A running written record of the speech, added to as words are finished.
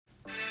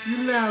You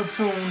now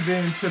tuned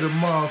in to the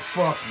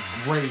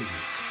motherfucking greatest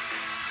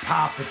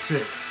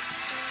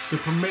Politics, the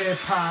premier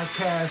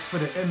podcast for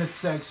the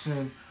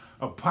intersection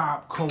of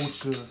pop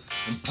culture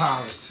and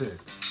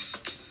politics.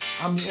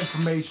 I'm your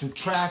information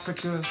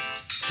trafficker,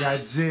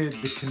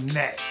 Gajid the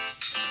Connect.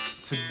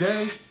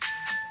 Today,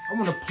 I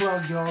want to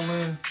plug y'all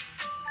in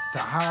to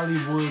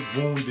Hollywood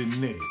Wounded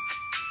Knee.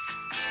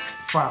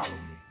 Follow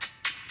me.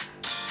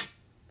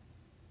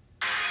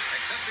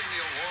 Accepting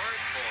the award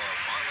for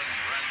Marlon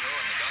Brando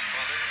and The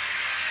Godfather,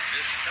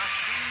 Miss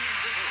Sacheen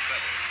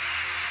LittleFeather.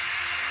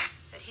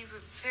 That he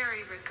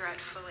very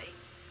regretfully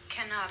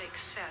cannot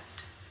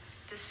accept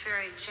this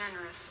very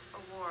generous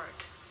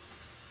award.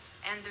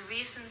 And the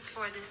reasons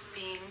for this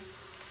being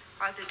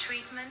are the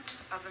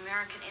treatment of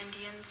American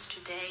Indians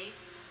today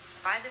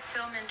by the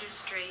film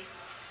industry,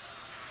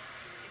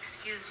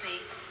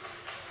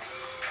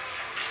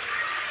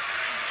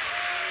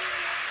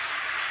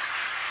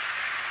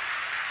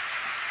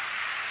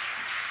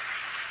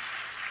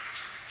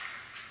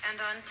 and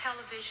on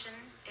television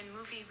in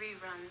movie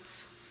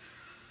reruns,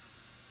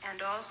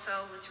 and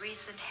also with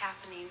recent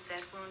happenings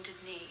at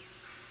Wounded Knee.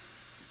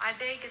 I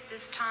beg at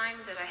this time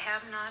that I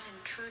have not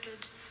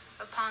intruded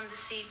upon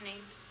this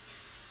evening,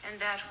 and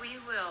that we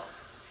will,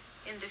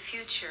 in the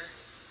future,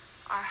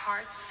 our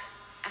hearts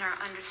and our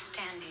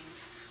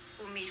understandings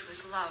will meet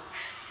with love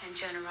and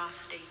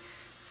generosity.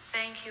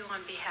 Thank you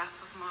on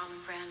behalf of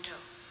Marlon Brando.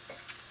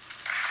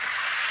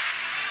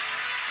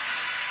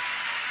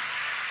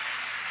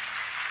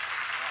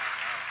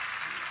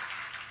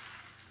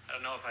 I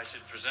don't know if I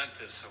should present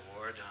this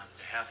award on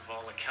behalf of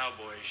all the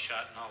cowboys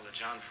shot in all the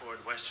John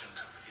Ford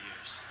westerns over the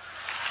years.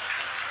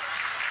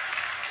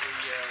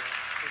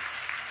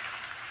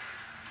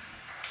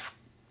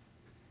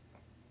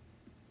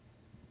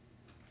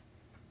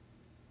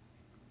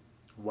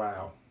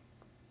 Wow.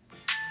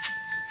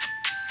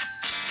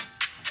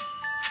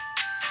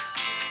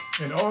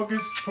 In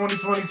August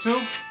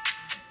 2022,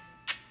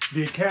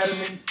 the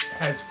Academy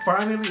has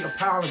finally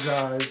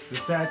apologized to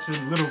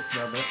Sacheen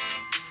LittleFeather,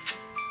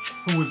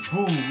 who was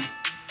booed,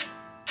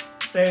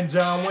 and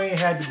John Wayne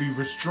had to be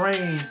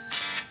restrained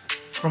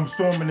from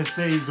storming the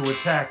stage to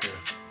attack her.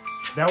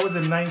 That was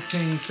in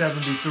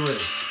 1973.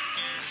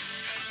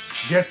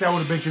 Guess that would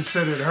have been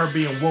considered her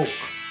being woke.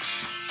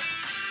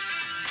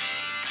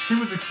 She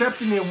was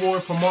accepting the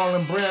award for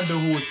Marlon Brando,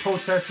 who was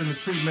protesting the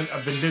treatment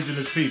of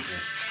indigenous people.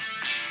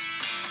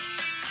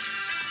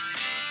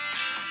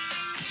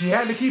 She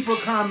had to keep her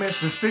comments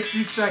to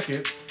 60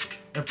 seconds,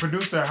 and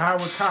producer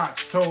Howard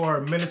Cox told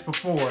her minutes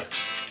before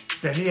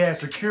that he had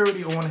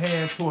security on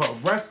hand to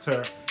arrest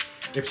her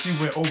if she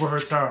went over her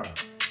time.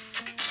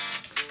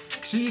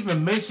 She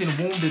even mentioned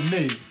Wounded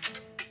Knee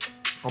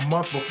a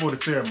month before the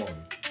ceremony.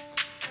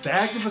 The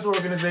activist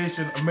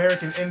organization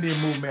American Indian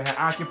Movement had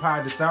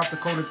occupied the South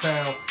Dakota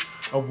town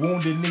of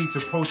Wounded Knee to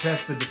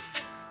protest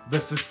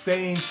the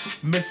sustained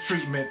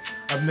mistreatment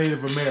of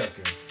Native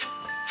Americans.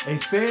 A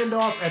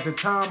standoff at the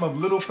time of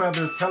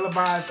LittleFeather's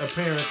televised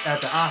appearance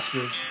at the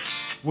Oscars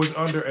was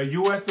under a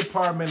U.S.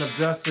 Department of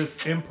Justice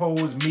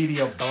imposed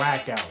media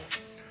blackout.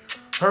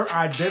 Her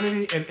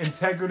identity and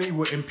integrity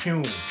were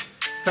impugned.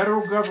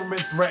 Federal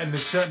government threatened to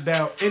shut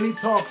down any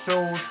talk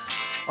shows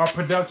or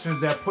productions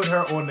that put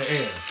her on the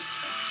air.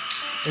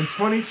 In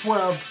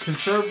 2012,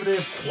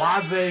 conservative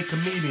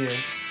quasi-comedian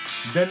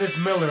Dennis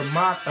Miller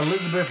mocked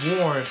Elizabeth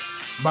Warren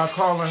by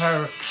calling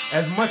her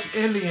as much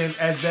Indian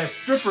as that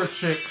stripper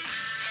chick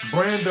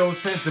Brando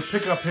sent to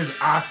pick up his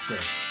Oscar.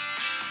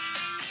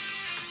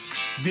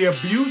 The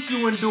abuse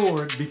you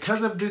endured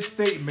because of this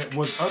statement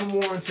was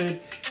unwarranted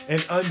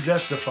and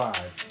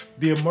unjustified.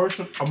 The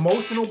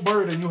emotional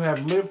burden you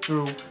have lived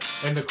through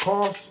and the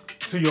cost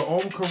to your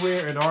own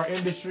career in our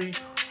industry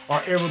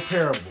are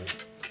irreparable.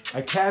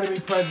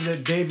 Academy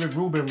President David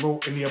Rubin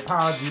wrote in the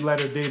apology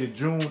letter dated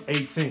June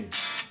 18th.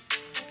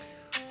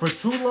 For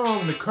too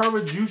long, the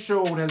courage you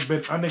showed has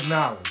been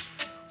unacknowledged.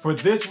 For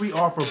this, we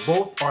offer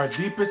both our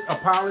deepest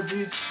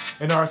apologies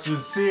and our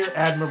sincere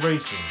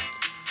admiration.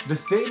 The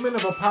statement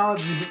of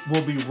apology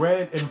will be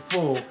read in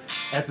full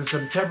at the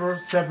September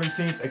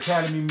 17th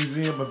Academy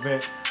Museum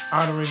event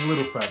honoring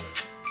LittleFeather.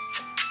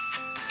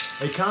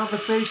 A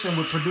conversation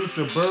with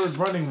producer Bird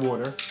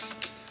Runningwater,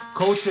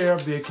 co-chair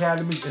of the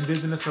Academy's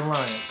Indigenous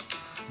Alliance,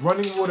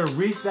 Runningwater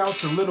reached out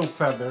to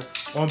LittleFeather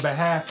on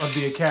behalf of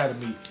the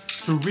Academy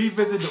to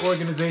revisit the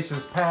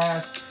organization's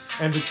past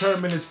and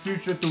determine its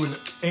future through an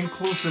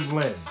inclusive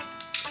lens.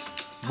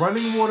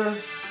 Runningwater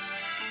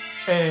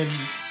and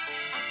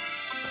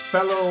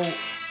fellow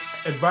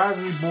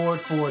advisory board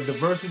for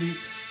diversity,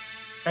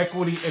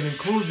 equity, and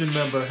inclusion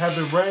member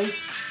Heather Ray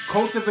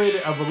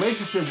cultivated a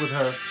relationship with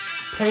her,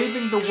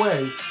 paving the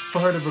way for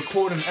her to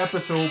record an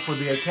episode for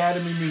the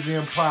Academy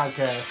Museum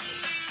podcast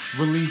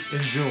released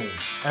in June,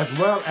 as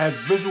well as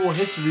visual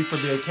history for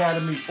the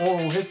Academy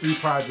Oral History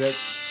Project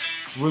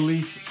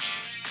released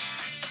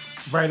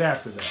right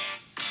after that.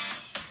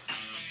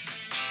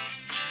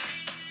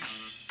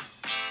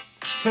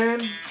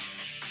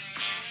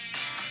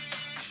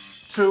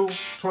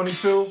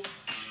 10/2/22,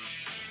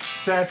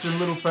 Sacheen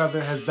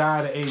LittleFeather has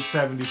died at age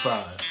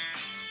 75.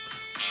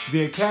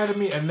 The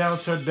Academy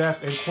announced her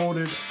death and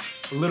quoted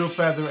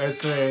LittleFeather as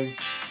saying,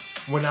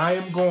 "When I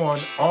am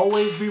gone,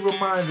 always be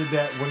reminded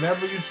that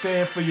whenever you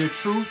stand for your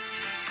truth,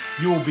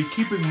 you will be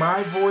keeping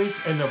my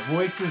voice and the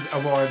voices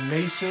of our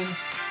nations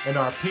and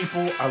our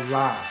people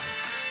alive."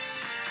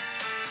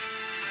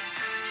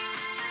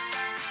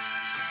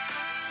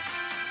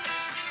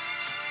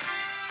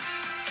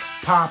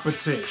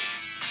 Politics,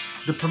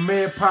 the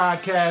premier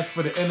podcast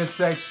for the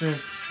intersection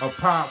of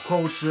pop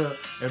culture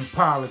and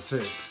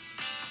politics.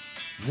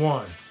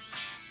 1.